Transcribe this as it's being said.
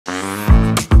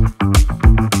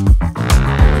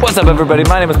What's up, everybody?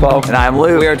 My name is Paul. And I'm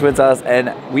Lou. We are TwinSauce,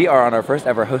 and we are on our first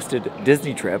ever hosted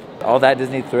Disney trip. All that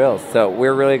Disney thrills. So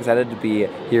we're really excited to be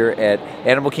here at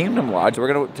Animal Kingdom Lodge.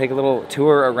 We're going to take a little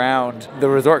tour around the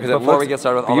resort because before we get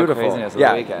started with all the craziness of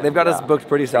the weekend. They've got us booked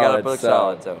pretty solid.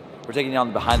 So we're taking you on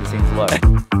the behind the scenes look.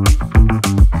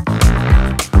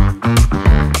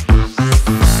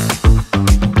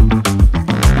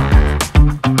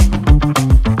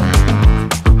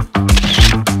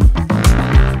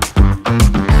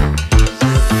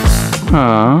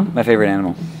 My favorite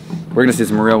animal. We're gonna see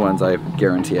some real ones, I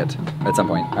guarantee it, at some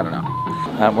point. I don't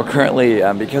know. We're currently,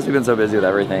 because we've been so busy with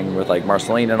everything, with like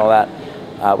Marceline and all that,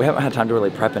 we haven't had time to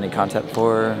really prep any content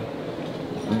for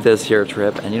this here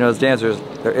trip. And you know, as dancers,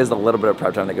 there is a little bit of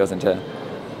prep time that goes into,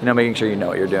 you know, making sure you know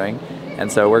what you're doing.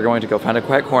 And so we're going to go find a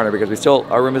quiet corner because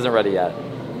our room isn't ready yet.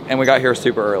 And we got here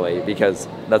super early because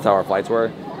that's how our flights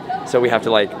were. So we have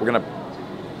to we're gonna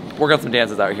work on some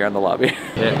dances out here in the lobby.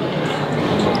 Yeah.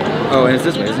 Oh, and it's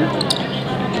this way, isn't it?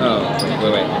 Oh,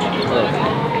 wait. Oh.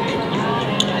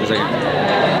 Just a second.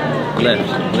 Left,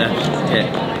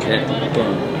 hit,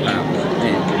 boom, out,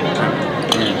 in, out.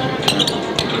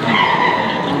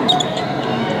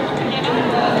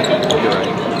 You're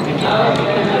right.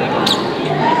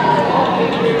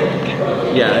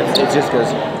 Yeah, it just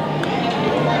goes.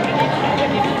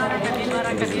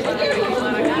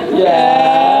 Yeah!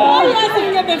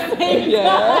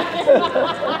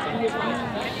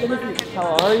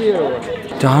 How are you?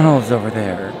 Donald's over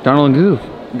there. Donald and Goof.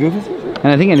 Goof is here? And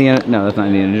I think Indiana, no, that's not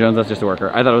Indiana Jones, that's just a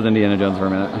worker. I thought it was Indiana Jones for a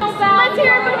minute. Let's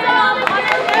hear it for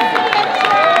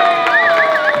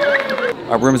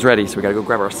Donald. Our room's ready, so we gotta go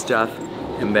grab our stuff,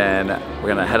 and then we're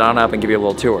gonna head on up and give you a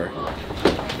little tour.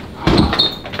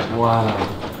 Wow.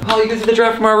 Oh, you can see the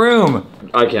giraffe from our room.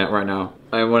 I can't right now.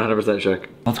 I am 100% shook.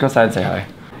 Let's go outside and say hi.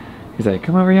 He's like,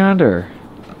 come over yonder.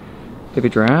 Baby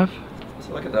giraffe.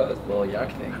 So look at those little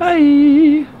yak things. Hi.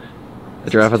 The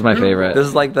giraffe is my favorite. This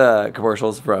is like the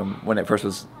commercials from when it first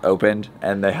was opened,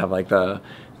 and they have like the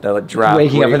giraffe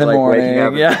waking up in the morning. Waking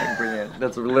up, yeah.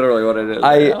 That's literally what it is.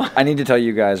 I need to tell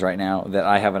you guys right now that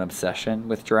I have an obsession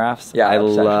with giraffes. Yeah, I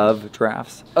love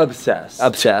giraffes.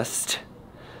 Obsessed.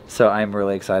 So I'm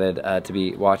really excited to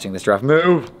be watching this giraffe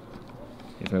move.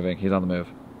 He's moving. He's on the move.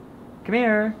 Come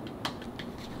here.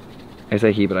 I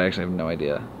say he, but I actually have no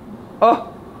idea.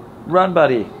 Oh, run,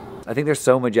 buddy. I think they're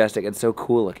so majestic and so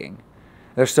cool looking.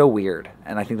 They're so weird,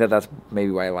 and I think that's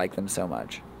maybe why I like them so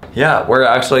much. Yeah,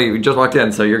 we just walked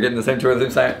in, so you're getting the same tour at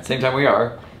the same time we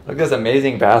are. Look at this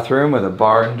amazing bathroom with a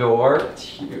barn door. It's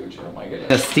huge, oh my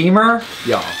goodness. A steamer?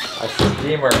 Yeah, a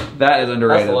steamer. That is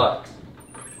underrated. That's luxe.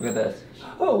 Look at this.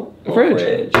 Oh, a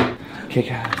fridge. Okay,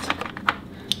 guys.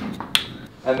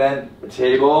 And then a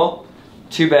table,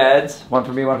 2 beds, one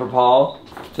for me, one for Paul.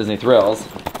 Disney Thrills.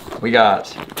 We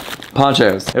got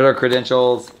ponchos. Here's our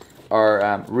credentials,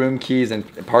 our room keys and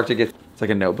park tickets. It's like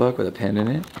a notebook with a pen in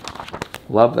it.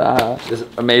 Love that. This is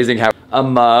amazing how a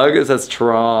mug. It says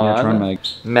Tron. Yeah, Tron mug.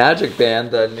 Magic Band,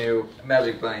 the new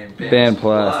Magic Band. Band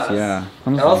Plus, yeah.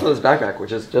 And also this backpack,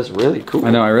 which is just really cool.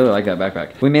 I know, I really like that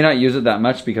backpack. We may not use it that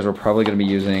much because we're probably gonna be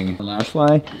using the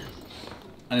Lashfly.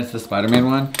 And it's the Spider-Man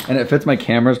one. And it fits my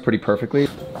cameras pretty perfectly.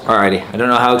 Alrighty, I don't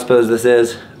know how exposed this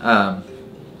is.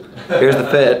 Here's the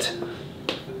fit.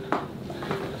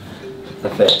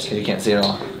 You can't see it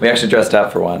all. We actually dressed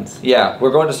up for once. Yeah,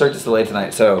 we're going to Cirque du Soleil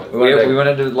tonight, so we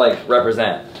wanted to like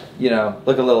represent, you know,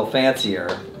 look a little fancier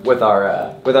with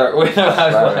our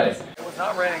Lashflies. It was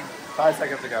not raining 5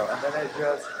 seconds ago, and then it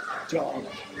just jumped.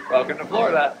 Welcome to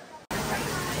Florida.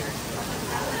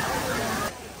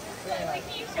 Can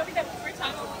you show me that one more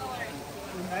time? I want to learn.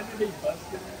 Imagine he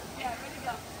busted it. Yeah, ready to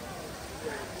go.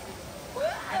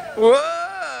 Whoa!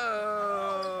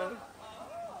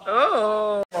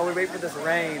 Oh! While we wait for this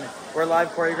rain, we're live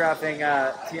choreographing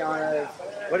Tiana's,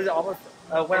 what is it, almost,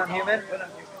 When I'm Human?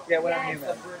 Yeah, When I'm Human.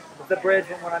 It's the bridge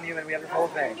from When I'm Human. We have this whole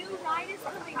thing. New ride is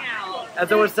coming out. And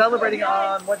so we're celebrating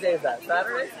on, what day is that?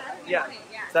 Saturday? Yeah,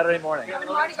 Saturday morning. We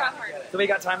already got part of it. So we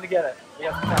got time to get it. We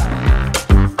got some time.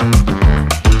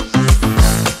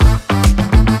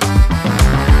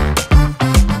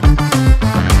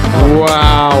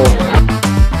 Wow.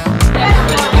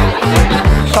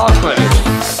 Chocolate.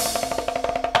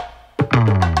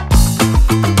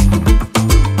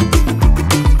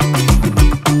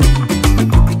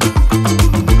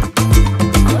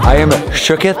 I am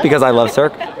shooketh because I love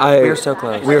Cirque. We are so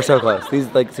close. We are so close.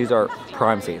 These are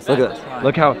prime seats. Look at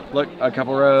this. Look a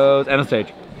couple rows and a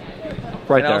stage.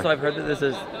 Right there. Also, I've heard that this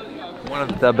is one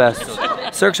of the best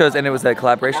Cirque shows, and it was a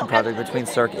collaboration project between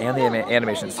Cirque and the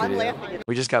animation studio.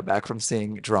 We just got back from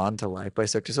seeing Drawn to Life by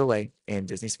Cirque du Soleil in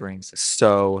Disney Springs.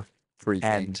 So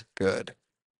freaking good.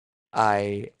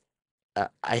 I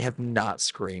have not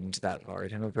screamed that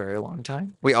hard in a very long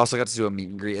time. We also got to do a meet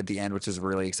and greet at the end, which was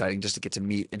really exciting just to get to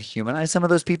meet and humanize some of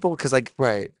those people. Because, like,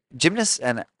 Right. gymnasts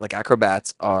and like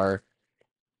acrobats are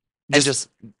And just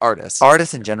artists.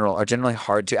 artists in general are generally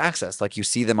hard to access. Like, you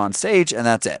see them on stage and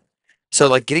that's it. So,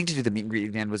 like, getting to do the meet and greet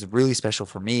at the end was really special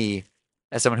for me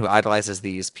as someone who idolizes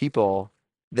these people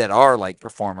that are like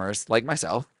performers, like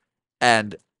myself.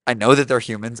 And I know that they're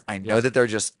humans. I know that they're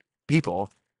just people.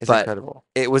 It's but incredible.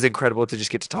 it was incredible to just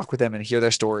get to talk with them and hear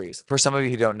their stories. For some of you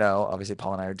who don't know, obviously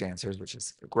Paul and I are dancers, which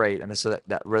is great, and so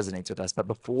that resonates with us. But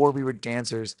before we were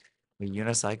dancers, we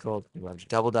unicycled, we loved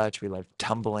double dutch, we loved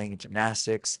tumbling,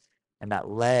 gymnastics, and that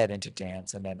led into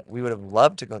dance. And then we would have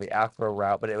loved to go the acro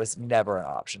route, but it was never an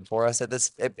option for us at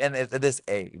this at this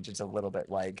age. It's a little bit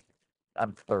like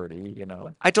I'm 30, you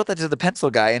know. I told that to the pencil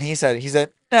guy, and he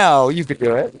said, no, you could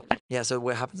do it. Yeah, so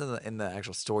what happens in the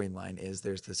actual storyline is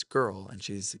there's this girl and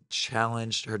she's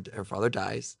challenged, her father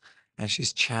dies, and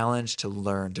she's challenged to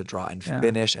learn to draw and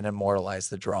finish and immortalize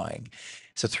the drawing.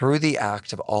 So through the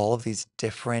act of all of these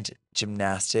different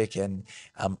gymnastic and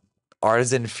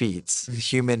artisan feats,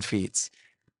 human feats,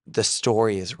 the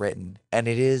story is written, and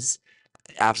it is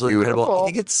absolutely incredible. I Beautiful.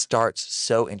 think it starts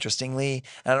so interestingly,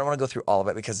 and I don't want to go through all of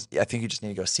it because I think you just need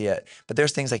to go see it. But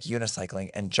there's things like unicycling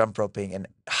and jump roping and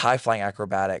high flying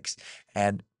acrobatics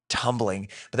and tumbling.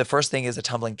 But the first thing is a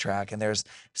tumbling track, and there's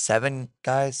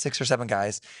 6 or 7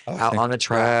 guys out on the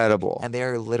track, Incredible. and they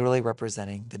are literally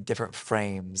representing the different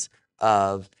frames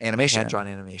of Animation. hand-drawn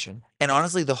animation. And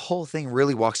honestly, the whole thing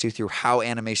really walks you through how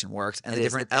animation works and It the is.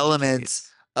 different It educates.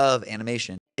 elements of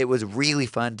animation. It was really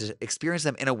fun to experience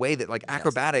them in a way that, like,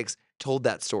 acrobatics told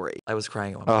that story. I was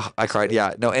crying. Oh, I cried.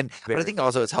 Yeah, no, but I very think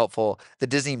also it's helpful. The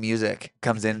Disney music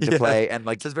comes into play, and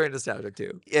like It's very nostalgic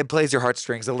too. it plays your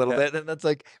heartstrings a little bit, and that's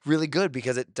like really good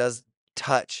because it does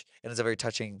touch, and it's a very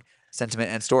touching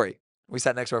sentiment and story. We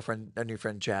sat next to our new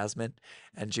friend Jasmin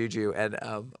and Juju, and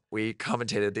we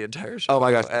commentated the entire show. Oh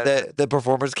my gosh, And the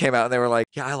performers came out and they were like,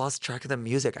 yeah, I lost track of the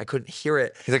music. I couldn't hear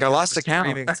it. he's like, I lost the count.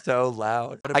 Screaming so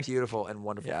loud. What a I- beautiful and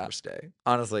wonderful first day.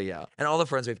 Honestly, yeah. And all the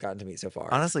friends we've gotten to meet so far.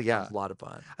 Honestly, yeah. A lot of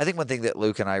fun. I think one thing that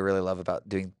Luke and I really love about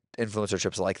doing influencer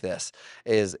trips like this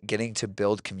is getting to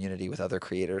build community with other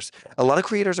creators. A lot of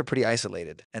creators are pretty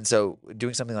isolated. And so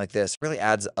doing something like this really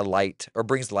adds a light or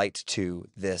brings light to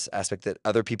this aspect that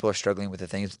other people are struggling with the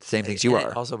same things you And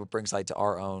are. it also brings light to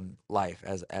our own life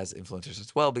as influencers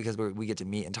as well, because we get to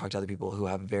meet and talk to other people who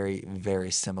have very, very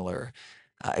similar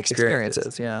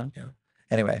experiences. Yeah. Yeah.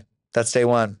 Anyway, that's day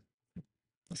 1.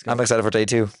 I'm excited for day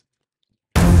 2.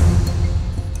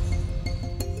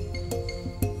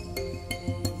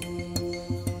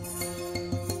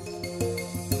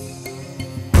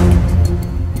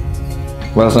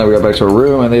 Last night we got back to our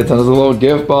room and they sent us a little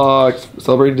gift box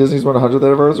celebrating Disney's 100th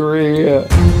anniversary.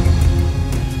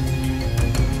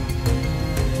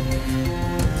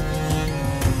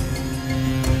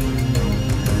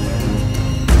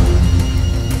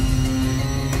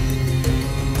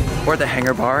 We're at the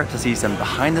Hangar Bar to see some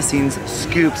behind-the-scenes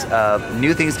scoops of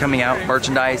new things coming out,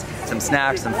 merchandise, some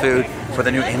snacks, some food for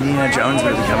the new Indiana Jones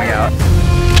movie coming out.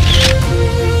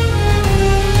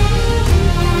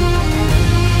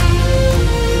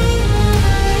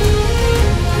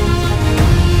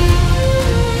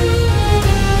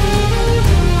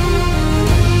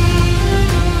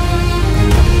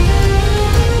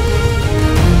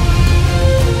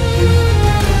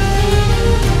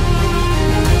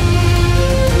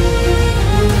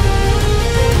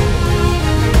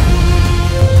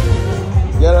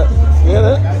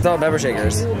 It's all pepper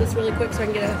shakers. Do this really quick so I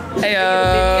can get a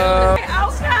Heyo!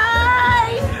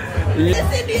 Okay!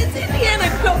 It's Indiana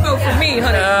Coco for me,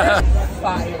 honey.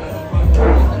 Fire.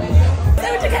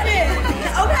 Say what you come in.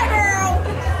 Okay, girl.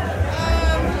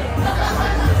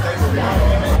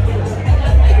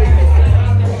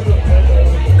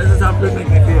 This is how food makes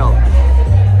me feel.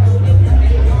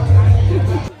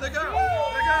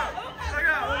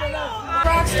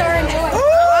 Rockstar and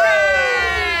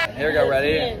joy. Here we go,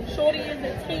 ready? Shorty is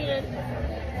at 10.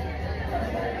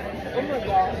 Oh my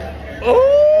god. Oh,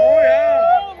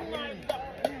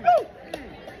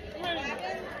 Oh my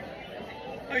god.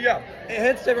 Oh yeah. It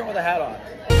hits different with a hat on.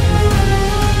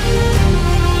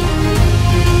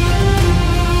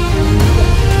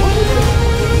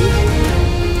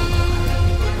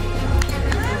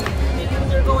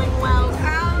 Things are going well.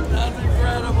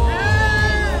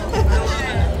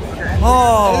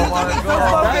 Oh my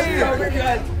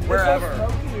god. Wherever.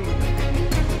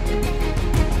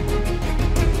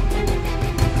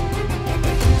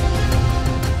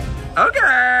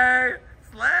 Okay!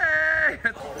 Slay!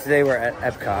 Today we're at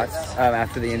Epcot.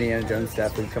 After the Indiana Jones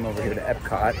stuff, we've come over here to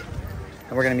Epcot.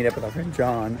 and we're gonna meet up with our friend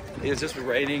John. It was just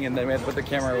raining, and then we had to put the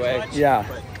camera away. Yeah.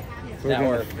 Now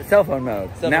we're cell phone mode.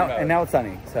 And now it's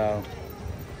sunny, so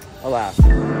alas.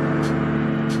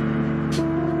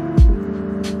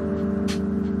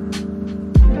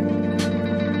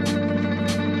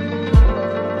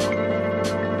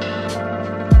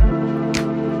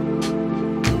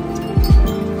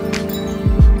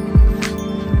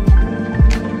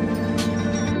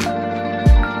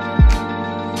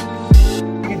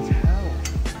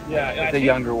 Yeah, the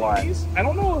younger ones. I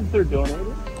don't know if they're donated.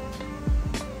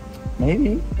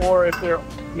 Maybe. Or if they're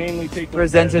mainly taken.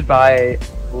 Presented by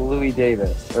Louis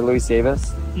Davis. Or Louis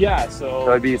Davis? Yeah, so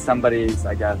it'd be somebody's,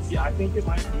 I guess. Yeah, I think it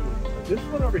might be. This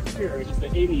one over here is the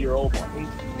 80-year-old one.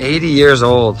 80 years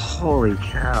old. Holy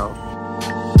cow.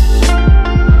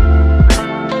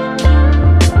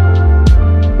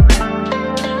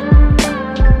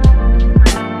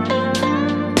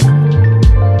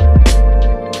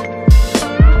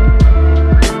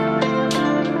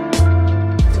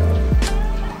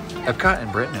 Epcot in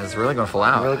Britain is really going full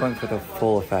out. We're really going for the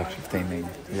full effect of theming.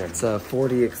 Yeah. It's a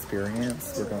 4D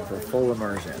experience. We're going for full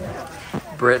immersion.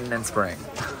 Britain in spring.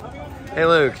 Hey,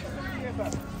 Luke.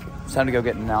 It's time to go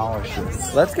get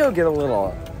nauseous. Let's go get a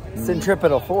little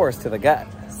centripetal force to the gut.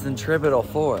 Centripetal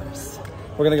force.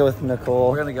 We're gonna go with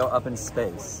Nicole. We're gonna go up in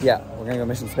space. Yeah, we're gonna go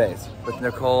mission space. With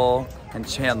Nicole and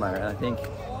Chandler, and I think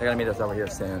they're gonna meet us over here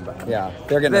soon. But yeah,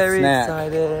 they're getting very a snack.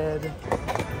 Excited.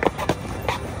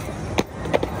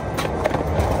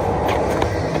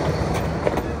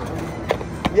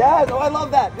 Yes, oh, I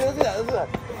love that. Dude, let's do that. Let's do that.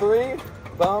 3,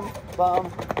 bum, bum,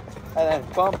 and then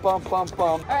bum, bum, bum, bum.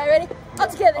 All right, ready? All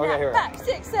together Okay, now. here. 5,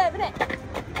 6, 7, 8.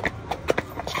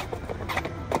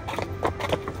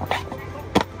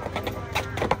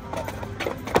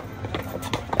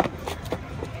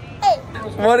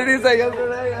 What did he say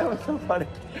yesterday? That was so funny.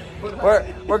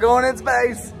 We're going in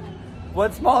space.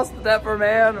 One small step for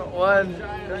man, one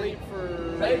leap for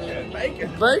bacon.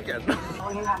 Bacon.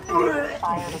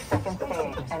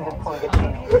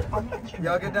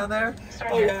 Y'all get down there?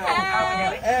 Oh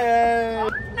yeah. Hey.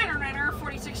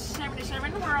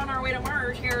 4677. We're on our way to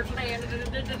Mars here today.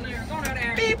 Going out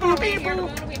there. Beep, boop, beep,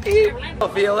 boop, beep.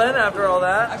 Feeling after all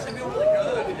that? Actually, I feel really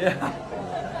good. Yeah.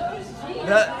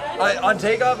 On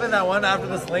takeoff and that one after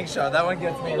the slingshot, that one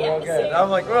gets me real good. I'm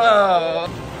like, whoa.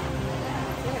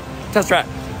 Test track.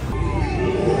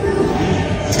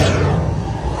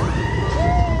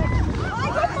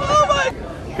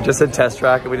 We just did test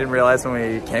track and we didn't realize when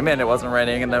we came in it wasn't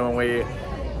raining, and then when we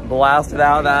blasted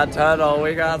out that tunnel,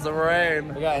 we got some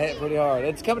rain. We got hit pretty hard.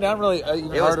 It's coming down really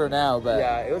even harder now, but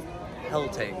yeah, it was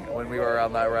pelting when we were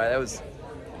on that ride. It was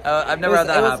I've never had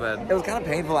that happen. It was kind of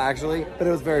painful actually, but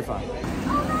it was very fun.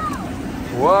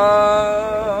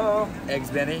 Whoa!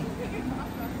 Eggs Benny.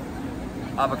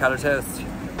 Avocado toast.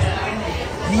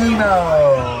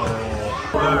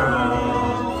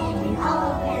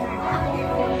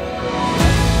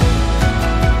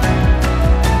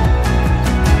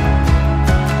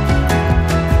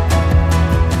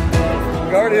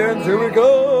 Guardians, here we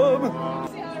come!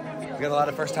 We got a lot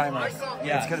of first timers.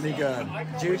 Yeah. It's gonna be good.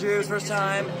 Juju's first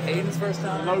time. Hayden's first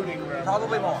time. Loading.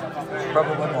 Probably more.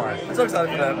 Probably more. I'm so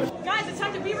excited for them. Guys, it's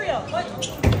time to be real. What?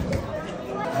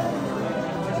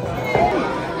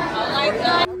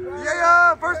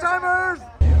 Yeah, first timers!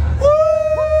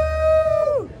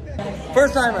 Woo!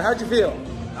 First timer, how'd you feel?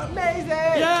 Amazing!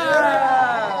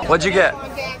 Yeah! What'd you get?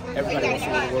 Everybody wants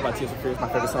to know what about Tears for Fears, my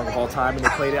favorite song of all time, and they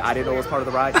played it. I didn't know it was part of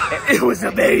the ride. It was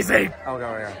amazing! I'll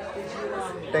go here.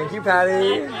 Thank you,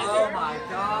 Patty. Oh my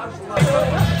gosh.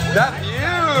 That view!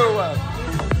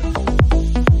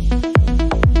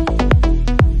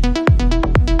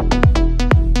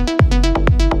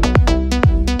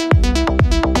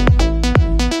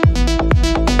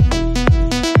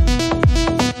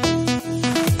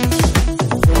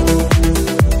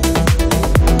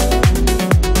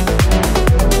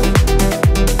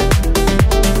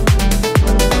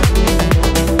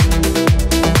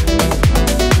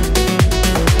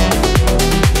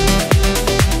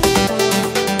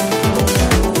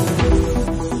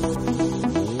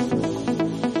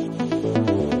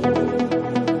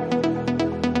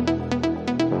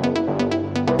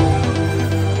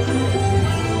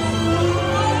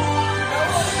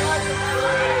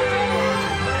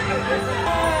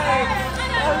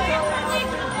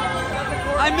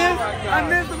 I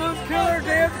missed the most killer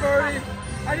dance party.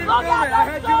 I didn't film it. I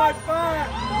had too much fun.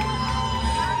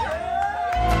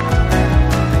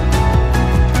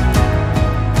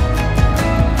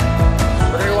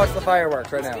 We're gonna watch the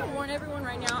fireworks right now. I'm gonna warn everyone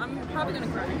right now. I'm probably gonna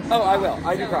cry. Oh, I will.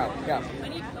 I do cry. Yeah. I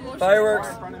need Fireworks.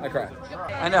 I cry.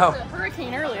 I know.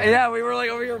 Hurricane earlier. Yeah, we were like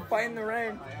over here fighting the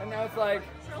rain, and now it's like.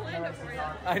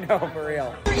 I know, for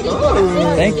real.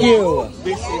 Thank you.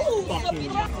 This is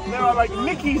fucking. There are like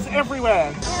Mickeys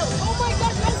everywhere.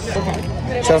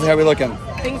 Chelsea, how are we looking?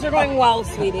 Things are going well,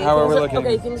 sweetie. How are we looking?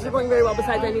 Okay, things are going very well.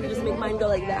 Besides, I need to just make mine go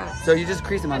like that. So you just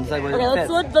crease them on the side where Okay, it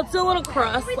let's do a little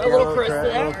crust. A little crust A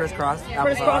there. little crisscross.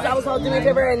 Crisscross, I was told, do me a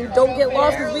favor and don't get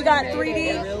lost because we got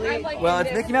 3D. Well,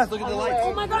 it's Mickey Mouse. Look at the lights.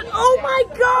 Oh my god! Oh my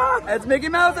god! It's Mickey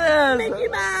Mouse's. Mickey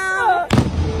Mouse!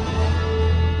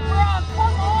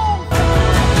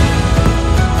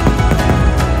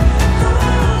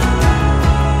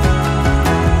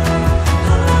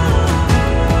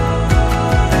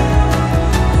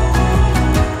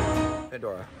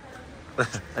 Pandora.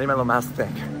 I need my little mask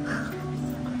thing.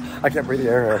 I can't breathe the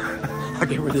air. I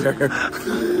can't breathe the air.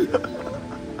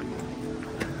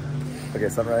 Okay,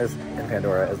 sunrise in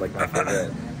Pandora is like my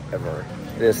favorite ever.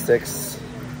 It is 6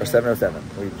 or 7:07.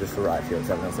 We just arrived here at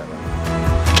 7:07.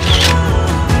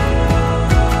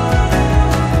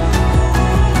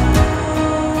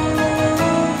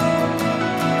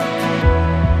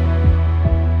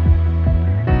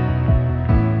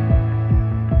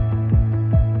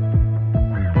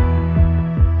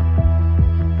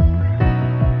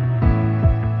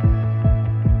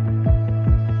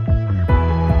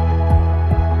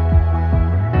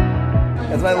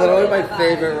 It's literally my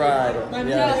favorite ride.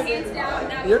 Yes.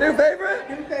 Your new favorite?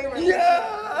 New favorite.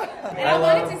 Yeah! I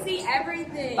wanted to see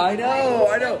everything. I know.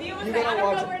 You gotta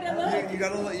watch it.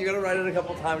 You gotta ride it a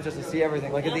couple times just to see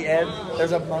everything. Like at the end,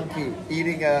 there's a monkey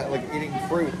eating eating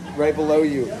fruit right below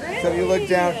you. So if you look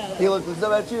down, he looks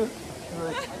up at you.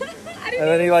 And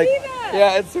then he like,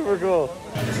 yeah, it's super cool.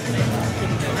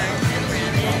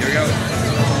 Here we go.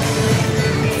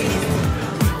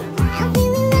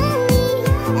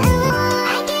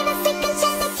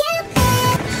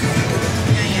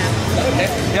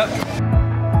 Yep.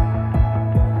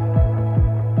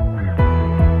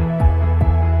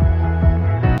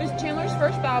 It's Chandler's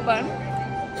first bow bun.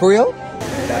 For real?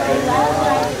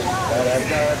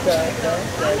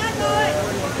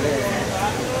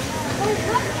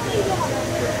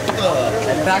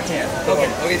 Backhand. Okay,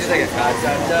 just a second.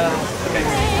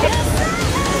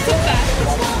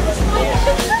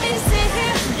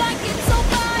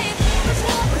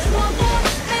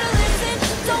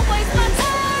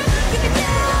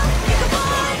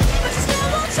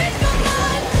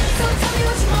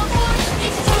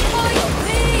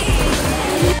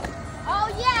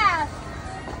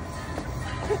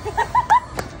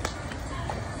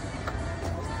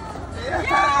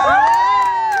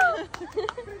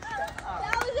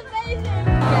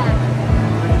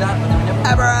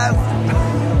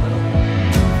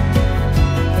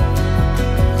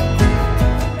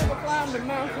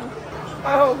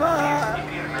 Oh my!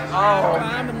 Oh!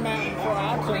 Climb the mountain before I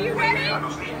turn. Are you ready?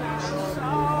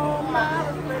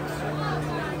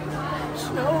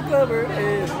 Snow covered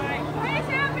head. What is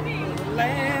happening?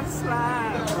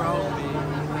 Landslide rolling.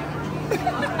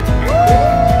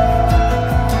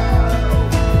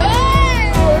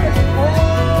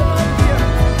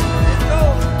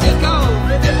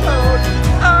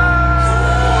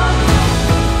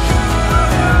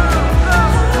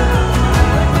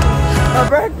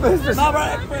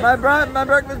 My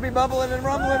breakfast be bubbling and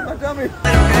rumbling in my tummy.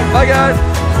 Bye guys.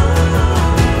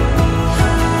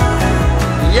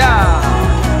 Yeah.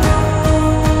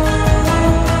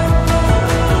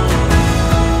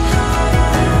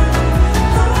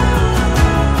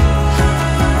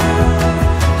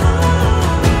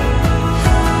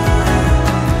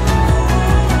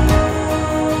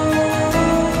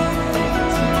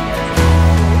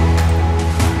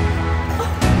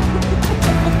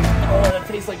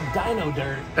 Tastes like dino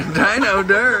dirt. Dino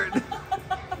dirt.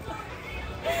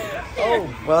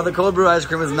 Oh, well, the cold brew ice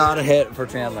cream is not a hit for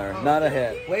Chandler. Not a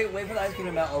hit. Wait for the ice cream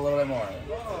to melt a little bit more.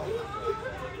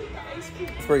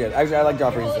 It's pretty good. Actually, I like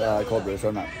Joffrey's cold brew, so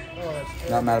I'm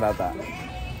not mad about that.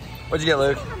 What'd you get,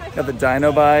 Luke? Got the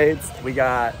Dino Bites. We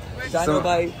got Dino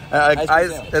Bite.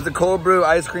 It's a cold brew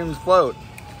ice cream float.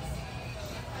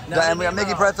 And we got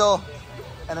Mickey Pretzel.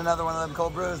 And another one of them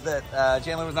cold brews that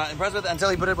Chandler was not impressed with until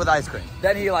he put it with ice cream.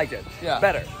 Then he liked it. Yeah.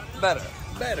 Better.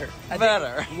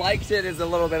 Liked it is a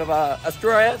little bit of a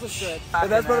stretch. The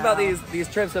best part about these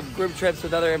trips, of group trips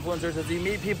with other influencers, is you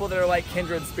meet people that are like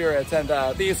kindred spirits, and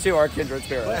these two are kindred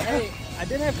spirits. But hey, I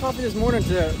did have coffee this morning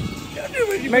to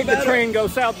make the train go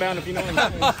southbound, if you know what I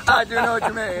mean. I do know what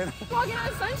you mean. Walking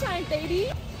out of sunshine,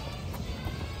 baby.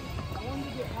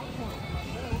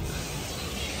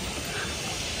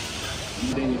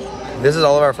 This is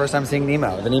all of our first time seeing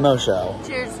Nemo, the Nemo show.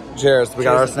 Cheers. Cheers. We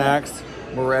got our snacks.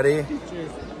 We're ready.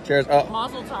 Cheers. Cheers. Oh,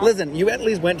 Mazel tov. listen, you at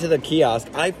least went to the kiosk.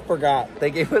 I forgot. They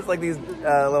gave us like these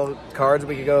little cards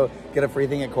we could go get a free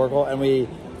thing at Corkle, and we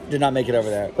did not make it over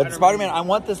there. But Spider-Man, I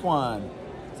want this one. So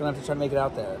I'm gonna have to try to make it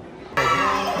out there.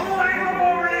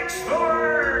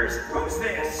 Explorers! Who's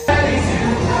this?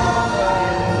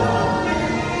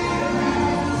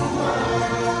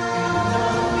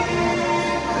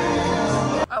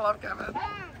 I love Kevin.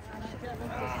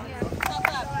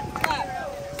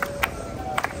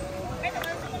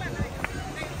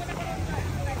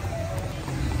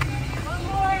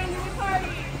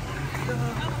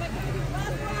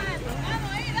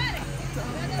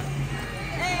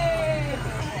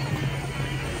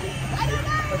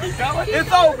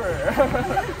 It's over.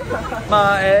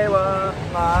 Maewa,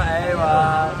 maewa,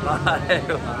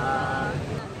 maewa.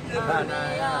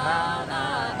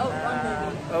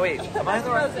 Oh wait, am I in the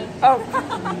right? Oh.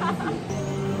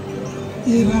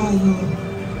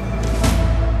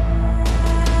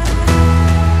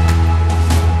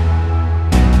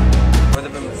 Where the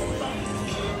boom is?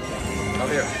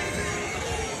 Over here.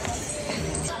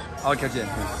 I'll catch you in.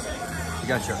 You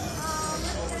got your.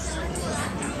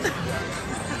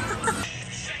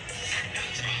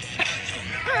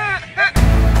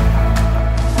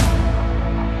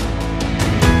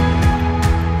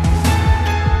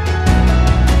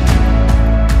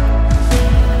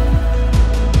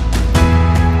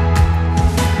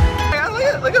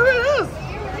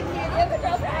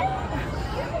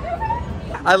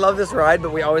 I love this ride,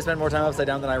 but we always spend more time upside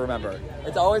down than I remember.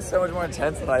 It's always so much more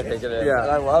intense than I think it is. Yeah.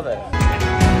 And I love it.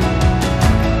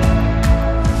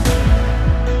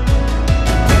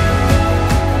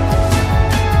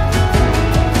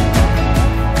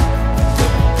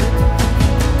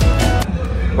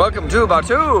 Welcome to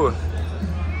Baout.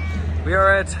 We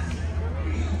are at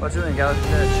Baout in Galaxy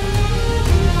Edge.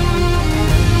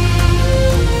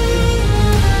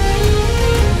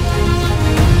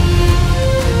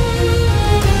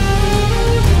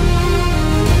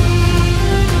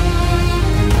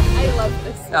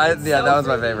 Yeah, that was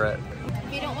my favorite.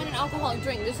 If you don't want an alcoholic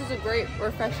drink, this is a great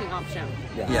refreshing option.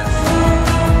 Yeah. Yes.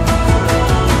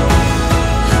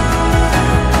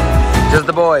 Just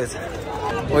the boys.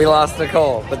 We lost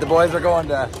Nicole, but the boys are going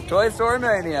to Toy Story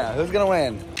Mania. Who's gonna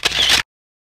win?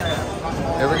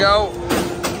 Here we go.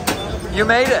 You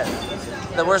made it.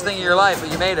 The worst thing in your life,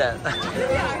 but you made it.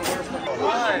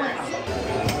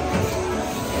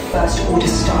 First order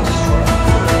Star Destroyer.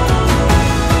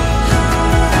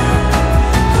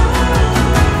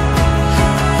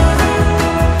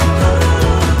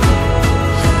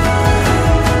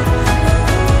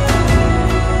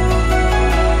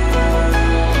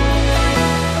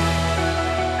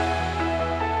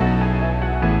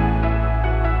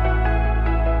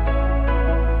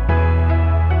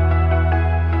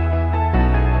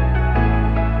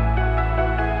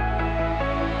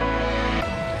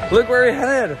 Look where we're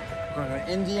headed. We're going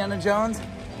to Indiana Jones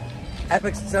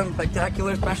Epic Stunt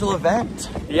Spectacular Special Event.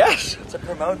 Yes. To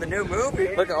promote the new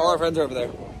movie. Look at all our friends over there.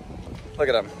 Look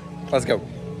at them. Let's go.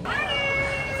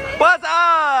 What's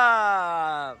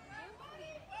up?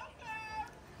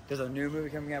 There's a new movie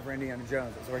coming out for Indiana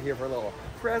Jones, so we're here for a little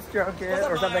press junket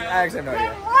or something. I actually have no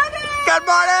idea. Good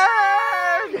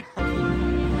morning!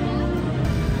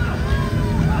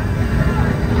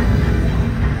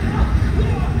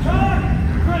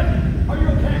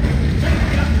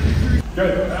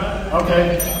 Good.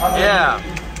 Okay. Yeah.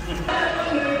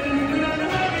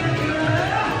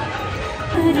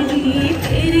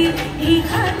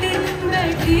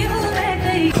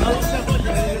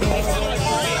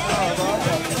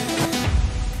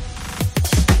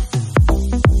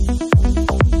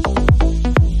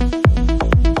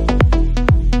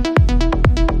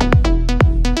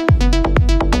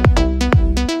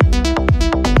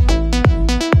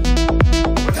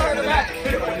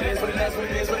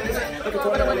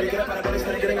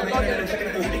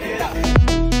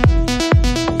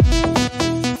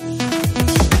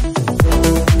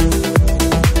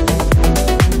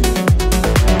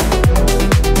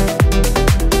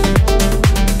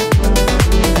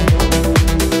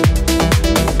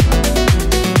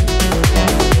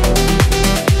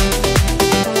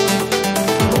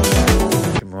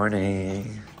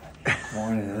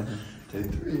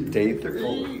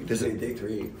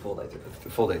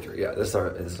 Full day three. Yeah, this is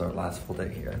our last full day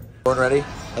here. Everyone ready?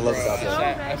 I love this outfit.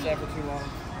 I sat for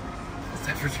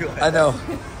too long. I know.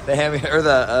 The hammy or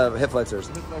the hip flexors.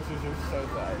 Hip flexors are so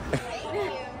tight.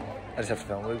 I just have to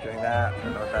film Luke doing that. I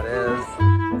don't know what that is.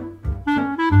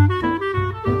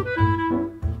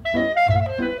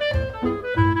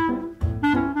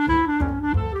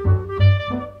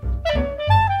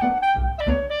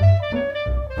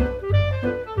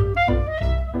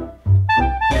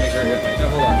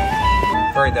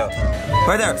 Right though.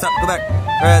 Right there. Stop. Go back.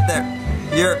 Right there.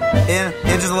 You're in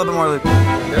just a little bit more loop. There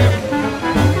you go.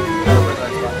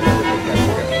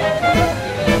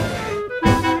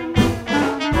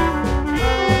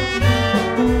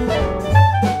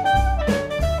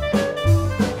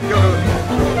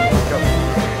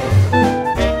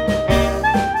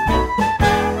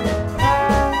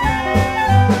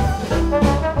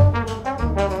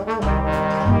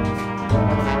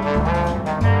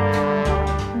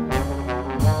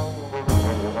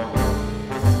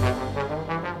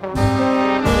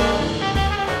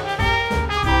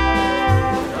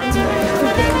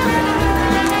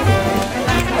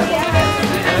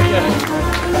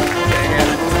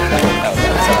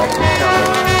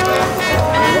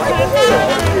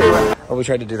 We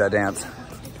tried to do that dance.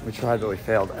 We tried, but we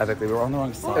failed epically. We were on the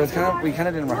wrong side. It was we kind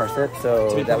of didn't rehearse it,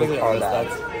 so that was our bad.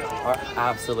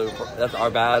 That's our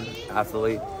bad.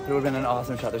 Absolutely. It would have been an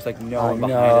awesome shot. There's like no one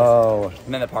behind us.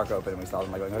 And then the park opened and we saw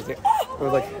them like going. It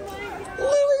was like,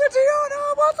 Lily and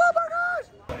Tiana, what's up, my gosh?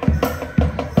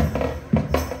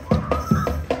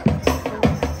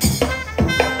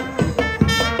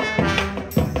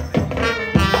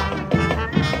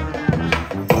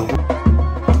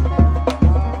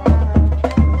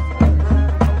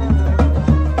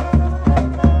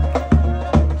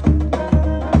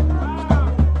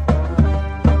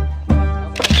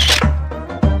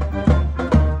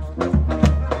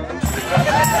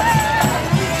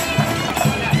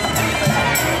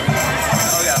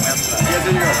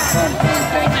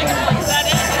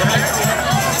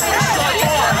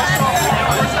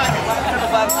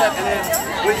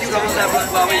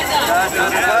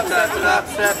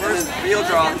 Real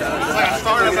draw.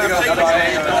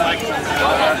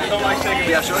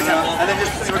 Yeah, show it down. And then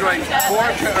just, so we're going 3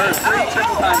 triple time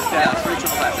steps. 3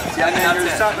 triple time steps. Yeah, and then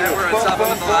you're stopping. We're stopping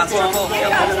with the last triple.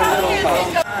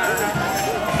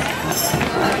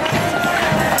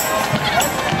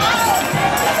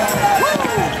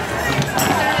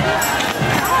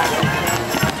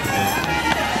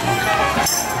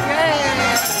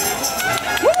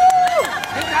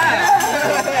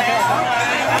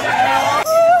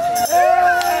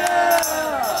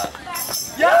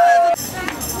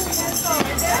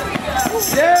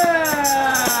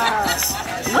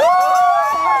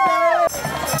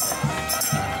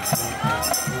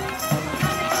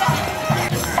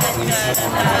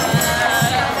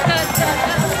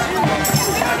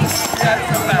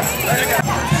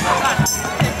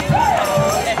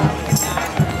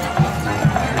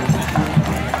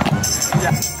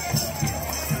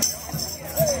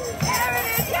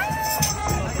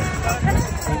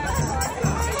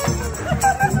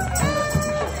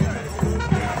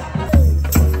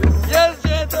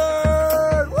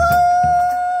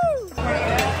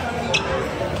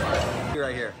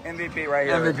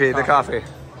 MVP, the coffee.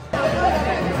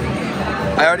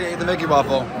 I already ate the Mickey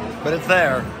waffle, but it's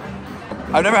there.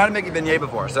 I've never had a Mickey beignet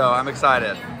before, so I'm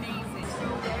excited.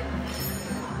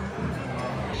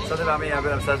 Something about me, I've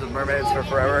been obsessed with mermaids for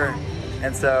forever,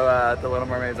 and so The Little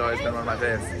Mermaid's always been one of my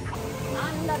faves.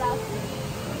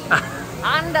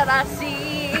 Under the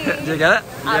sea. Do you get it?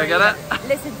 Do you get it?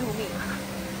 Listen to me.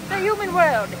 The human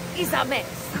world is a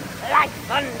mess.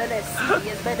 Life under the sea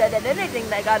is better than anything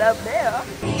they got up there.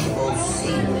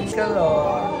 Hello.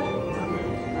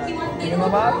 You know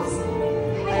box?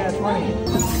 I have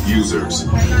 20. Users,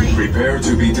 prepare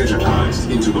to be digitized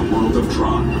into the world of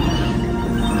Tron.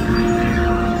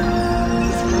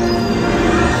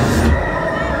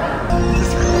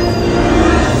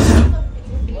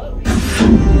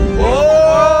 Whoa!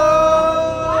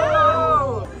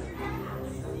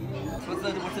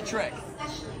 What's the trick?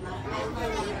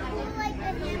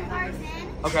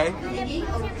 Okay.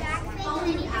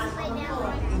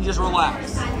 And just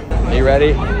relax. Are you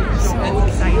ready? So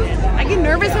excited. I get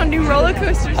nervous on new roller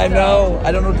coasters. I know.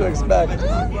 I don't know what to expect.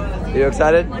 Are you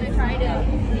excited?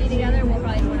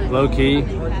 Low key.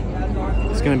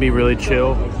 It's gonna be really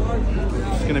chill.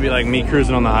 It's gonna be like me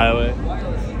cruising on the highway.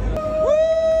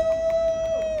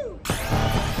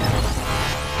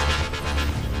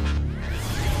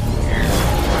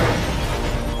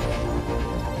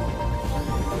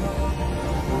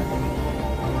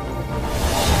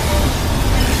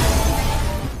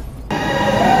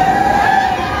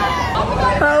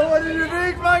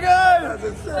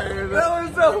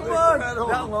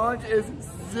 That launch is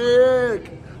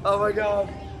sick. Oh my god.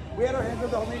 We had our hands up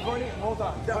the whole thing, Courtney. Hold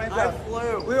on. I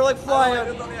flew. We were like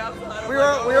flying. We were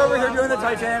over here doing the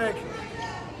Titanic.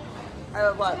 I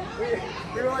was like,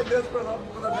 we were like this for the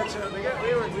picture.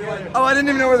 We were doing. Oh, I didn't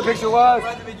even know where the picture was.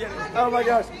 Right at the beginning. Oh my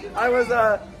gosh. I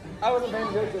wasn't paying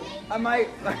attention. I might.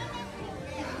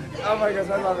 Oh my gosh,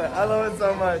 I love it. I love it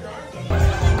so much.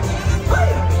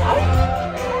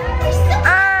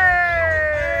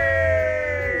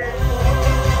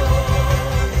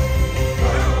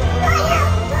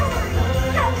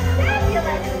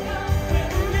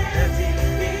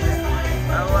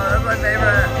 That's my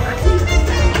favorite.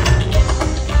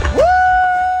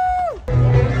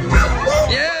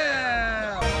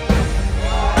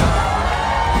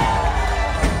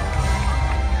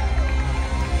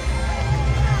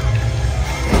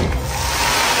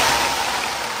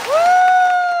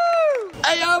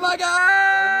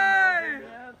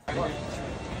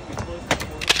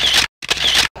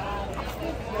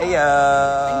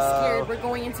 I'm scared. We're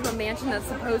going into a mansion that's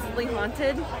supposedly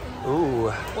haunted.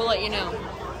 Ooh. We'll let you know.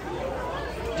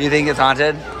 Do you think it's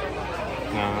haunted? No,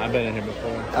 I've been in here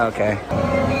before. Okay.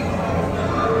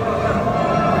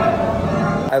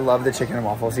 I love the chicken and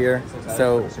waffles here.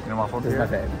 So, chicken and waffles is my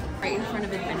fave. Right in front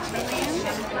of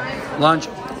Adventureland. Lunch.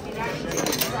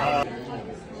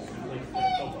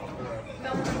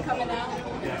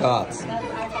 Thoughts?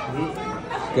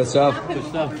 Good stuff. Good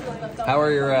stuff. How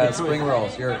are your spring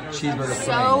rolls? Your cheeseburger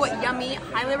So yummy.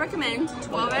 Highly recommend.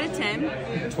 12 out of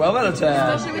 10. 12 out of 10.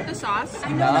 Especially with the sauce.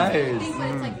 Nice. But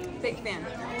it's like big fan.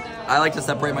 I like to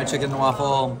separate my chicken and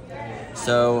waffle.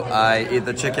 So I eat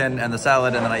the chicken and the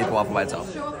salad, and then I eat the waffle by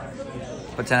itself.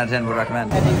 But 10 out of 10 would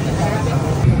recommend.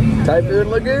 Typhoon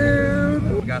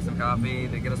Lagoon. We got some coffee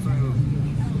to get us through.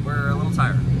 We're a little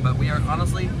tired, but we are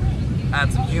honestly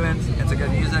add some humans and some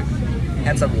good music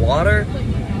and some water.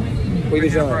 We're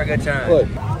here for a good time. Look.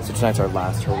 So tonight's our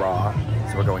last hurrah.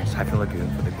 So we're going to Typhoon Lagoon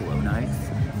for the Glow Nights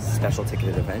special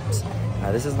ticketed event.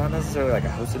 This is not necessarily like a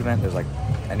hosted event. There's like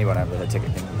anyone with a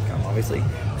ticket can come, obviously.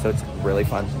 So it's really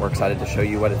fun. We're excited to show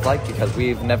you what it's like because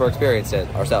we've never experienced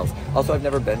it ourselves. Also, I've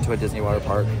never been to a Disney water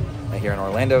park here in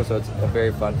Orlando, so it's a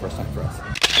very fun first time for us.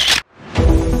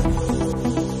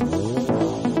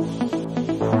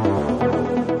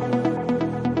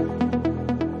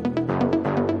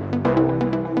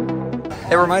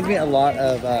 It reminds me a lot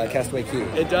of Castaway Key.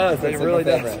 It does. It really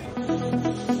does.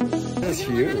 This is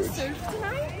huge.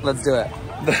 Let's do it.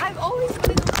 I've always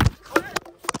been.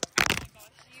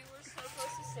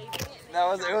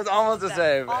 It was almost the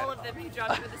same. All of them he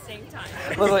dropped at the same time.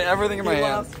 Literally everything in my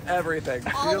hands. Everything. She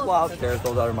just lost.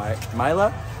 Carousel daughter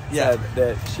Mila said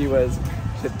that she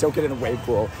said, don't get in a wave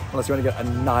pool unless you want to get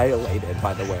annihilated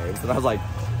by the waves. And I was like,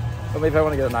 well, maybe I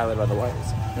want to get annihilated by the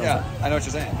waves. You know I know what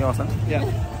you're saying. You know what I'm saying? Yeah.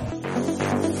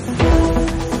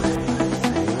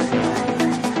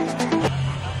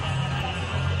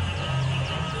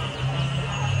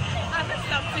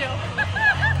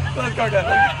 Let's go, Dad.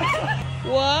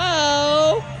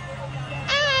 Whoa!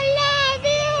 I love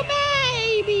you,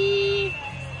 baby!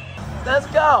 Let's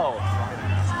go.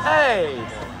 Hey.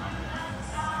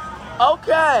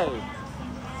 Okay.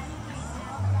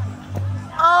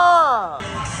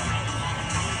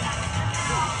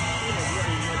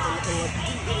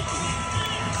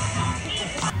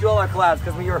 Do all our collabs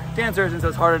because we were dancers and so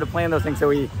it's harder to plan those things, so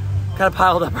we kind of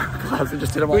piled up our collabs and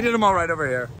just did them all. We did them all right over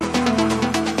here.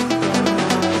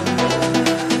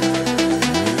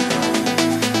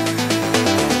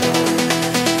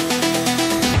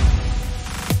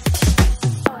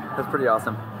 That's pretty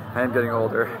awesome. I am getting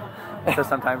older, so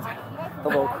sometimes the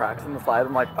little cracks in the slide,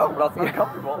 I'm like, oh, but I'll see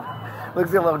comfortable.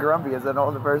 Looks a little grumpy as an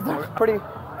older person. Pretty.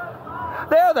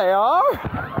 There they are.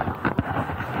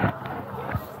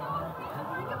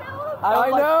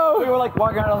 I know. We were like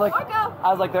walking around. I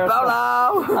was like, there's. I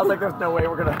was like, there's no way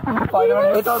we're gonna find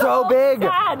them. It's so big.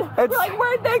 It's like,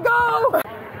 where'd they go?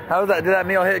 How was that? Did that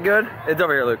meal hit good? It's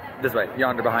over here, Luke. This way,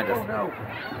 yonder behind us. No.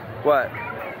 What?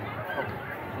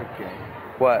 Okay.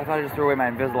 What? I thought I just threw away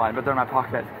my Invisalign, but they're in my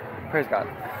pocket. Praise God.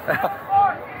 I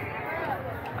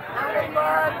would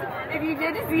love if you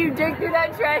did to see you dig through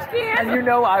that trash can. And you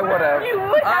know I would have. You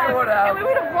would have. I would have. And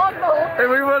we would have vlogged the whole thing. And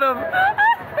we would have.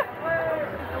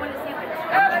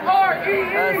 A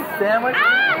sandwich?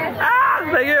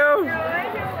 Thank you!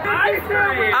 Ice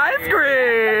cream! Ice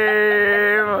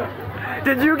cream!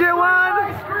 Did you get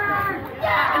one?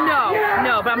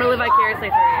 No, but I'm gonna live vicariously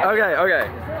through you. Okay.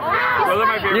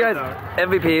 You guys,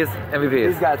 MVPs.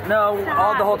 These guys. No,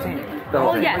 the whole team. The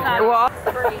whole team. Yes.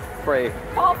 Free.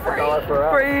 All free.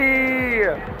 Free!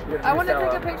 I want to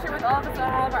take a picture with all of us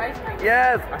on all of our ice cream.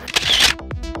 Yes!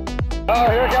 Oh,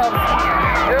 here it comes!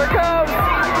 Here it comes!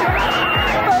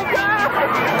 Oh, God!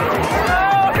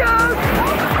 Oh, God!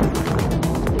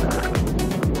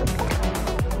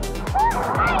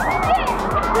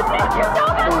 Did you know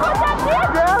that's what that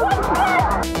did?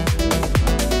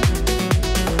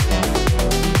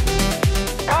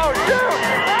 Oh, shoot!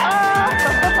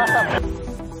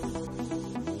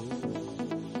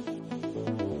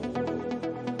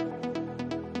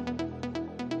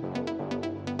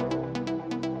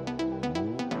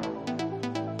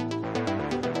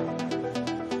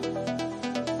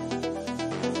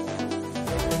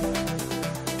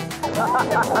 Okay.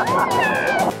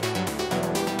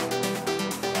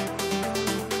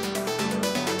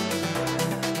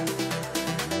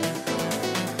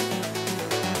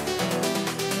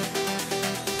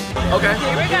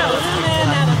 Here we go.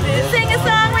 Sing a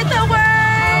song with the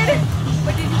word.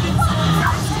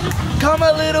 Come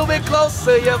a little bit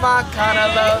closer, you're my kind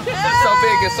of love. So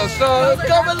big and so strong.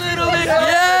 Come a little bit closer.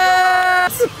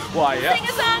 Yes! Why, yeah. Sing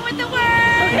a song with the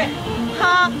word.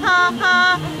 Ha ha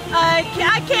ha.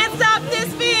 I can't stop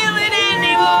this feeling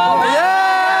anymore.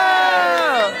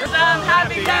 Yeah! I'm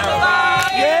happy to belong.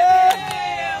 Yeah!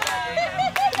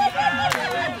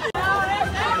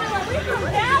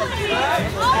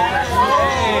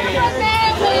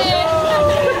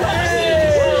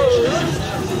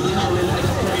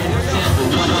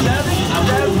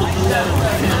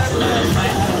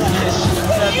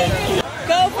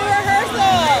 Go for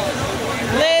rehearsal.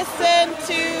 Listen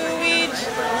to each.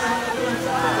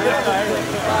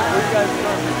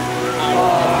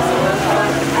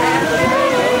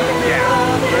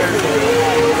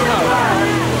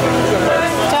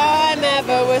 Time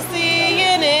ever was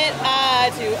seeing it eye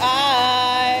to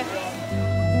eye.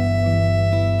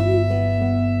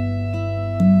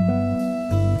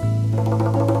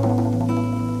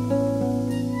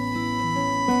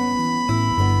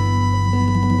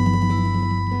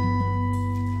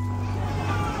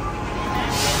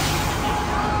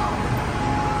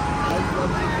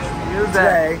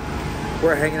 Today,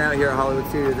 we're hanging out here at Hollywood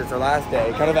Studios. It's our last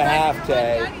day, kind of a half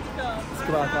day.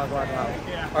 Come on.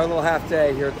 Our little half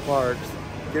day here at the parks.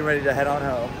 Getting ready to head on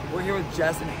home. We're here with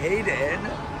Jess and Hayden,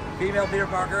 female Peter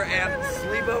Parker, and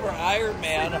Sleepover Iron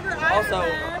Man. Also,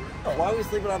 why are we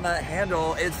sleeping on that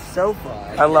handle? It's so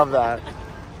fun. I love that.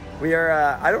 We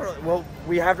are, well,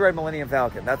 we have to ride Millennium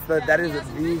Falcon. That is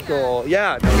the goal.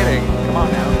 Yeah, no kidding. Come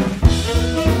on now.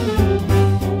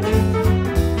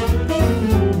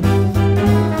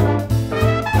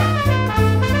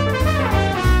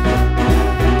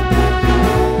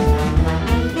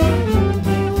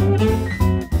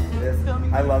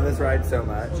 I love this ride so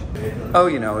much. Oh,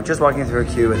 you know, just walking through a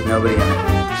queue with nobody in it.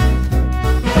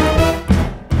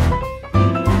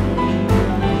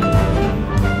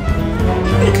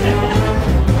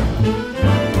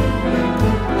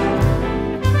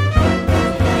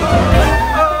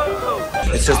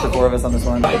 It's just the four of us on this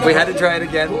one. We had to try it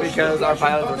again because our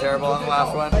pilots were terrible on the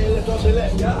last one.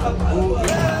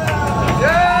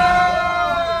 Yeah!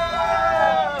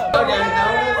 Okay,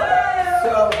 that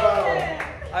was so fun.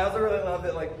 I also really love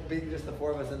that, like, being just the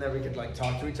four of us in there, we could, like,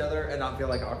 talk to each other and not feel,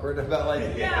 like, awkward about, like,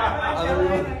 other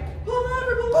people. Go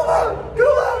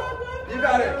on! You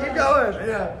got it, keep going!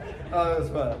 Yeah. Oh, it was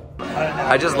fun.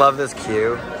 I just love this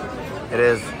queue. It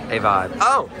is a vibe.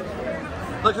 Oh!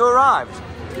 Look who arrived.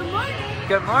 Good morning.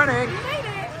 Good morning. We made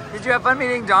it. Did you have fun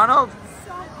meeting Donald?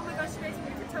 So, oh my gosh, you guys, we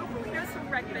went to Topolino's for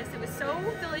breakfast. It was so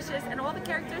delicious, and all the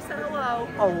characters said hello.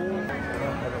 Oh.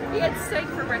 We had steak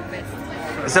for breakfast.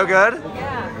 So good?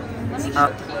 Yeah. Let me show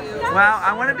you. Wow,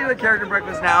 I want to do a character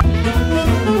breakfast now.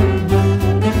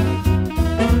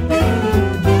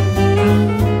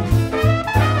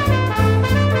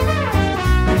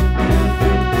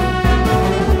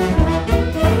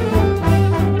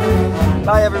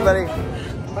 Bye, everybody.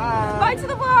 Bye. Bye to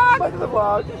the vlog. Bye to the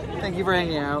vlog. Thank you for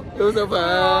hanging out. It was so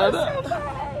fun. So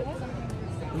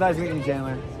fun. Nice meeting you,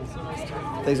 Chandler.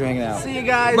 Thanks for hanging out. See you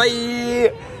guys.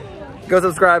 Bye. Go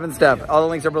subscribe and stuff. All the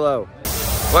links are below.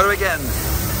 What are we getting?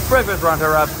 Breakfast Ronto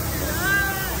wrap.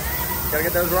 Gotta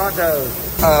get those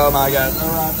Rontos. Oh my god.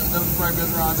 The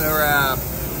breakfast Ronto wrap.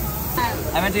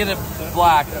 I meant to get it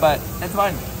black, but it's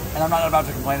fine. And I'm not about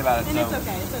to complain about it. And so. it's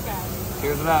okay. It's okay.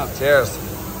 Cheers it up. Cheers.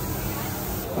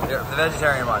 Here, the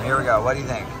vegetarian one. Here we go. What do you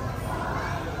think?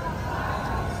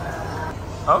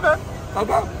 Okay.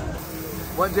 Okay.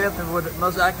 What Jasmin would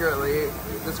most accurately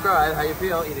describe how you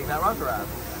feel eating that Ronto wrap?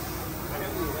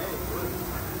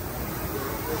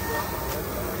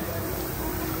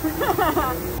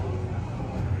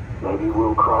 Maybe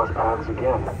we'll cross paths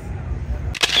again.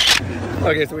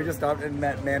 Okay, so we just stopped and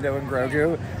met Mando and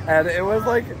Grogu, and it was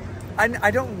like,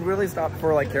 I don't really stop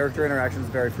for like character interactions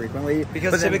very frequently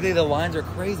because typically the lines are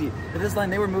crazy. But this line,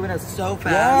 they were moving us so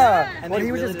fast. Yeah, and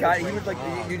he would just kind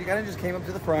of just came up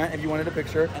to the front if you wanted a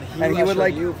picture, and he would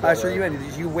like usher you in.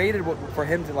 You waited for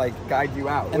him to like guide you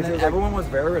out, and then everyone was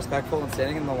very respectful and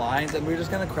standing in the lines, and we were just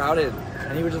kind of crowded,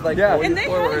 and he was just like And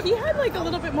he had like a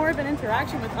little bit more of an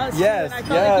interaction with us. Yes, than I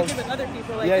felt like he did with other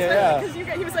people. Like, because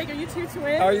he was like, "Are you two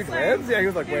twins? Are you twins?" Yeah, he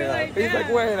was like, "Wait a minute." He's like,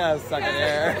 "Wait a second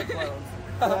here."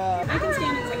 I can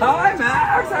stand it. Hi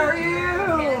Max, how are you?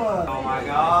 Oh my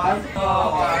god.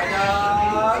 Oh my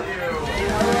god.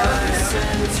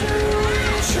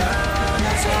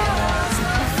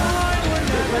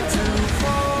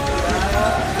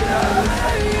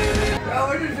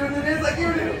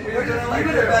 You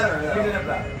did it better. You did it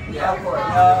better. Yeah, of course.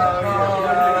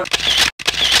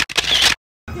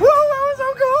 Woo, that was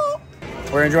so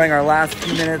cool. We're enjoying our last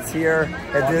few minutes here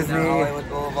at Disney. Hollywood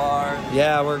Boulevard.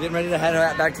 Yeah, we're getting ready to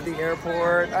head back to the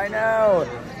airport. I know.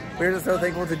 We're just so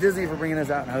thankful to Disney for bringing us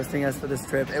out and hosting us for this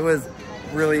trip. It was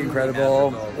really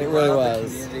incredible. It really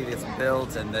was. The community that's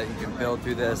built and that you can build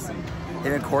through this. And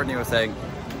even Courtney was saying,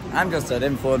 I'm just an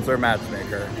influencer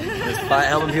matchmaker. Just by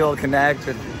helping people connect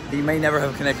with you may never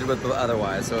have connected with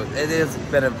otherwise. So it has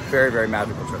been a very, very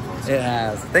magical trip for us. It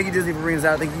has. Thank you, Disney, for bringing us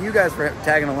out. Thank you guys for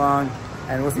tagging along.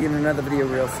 And we'll see you in another video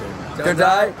real soon. Don't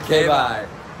die, okay, bye.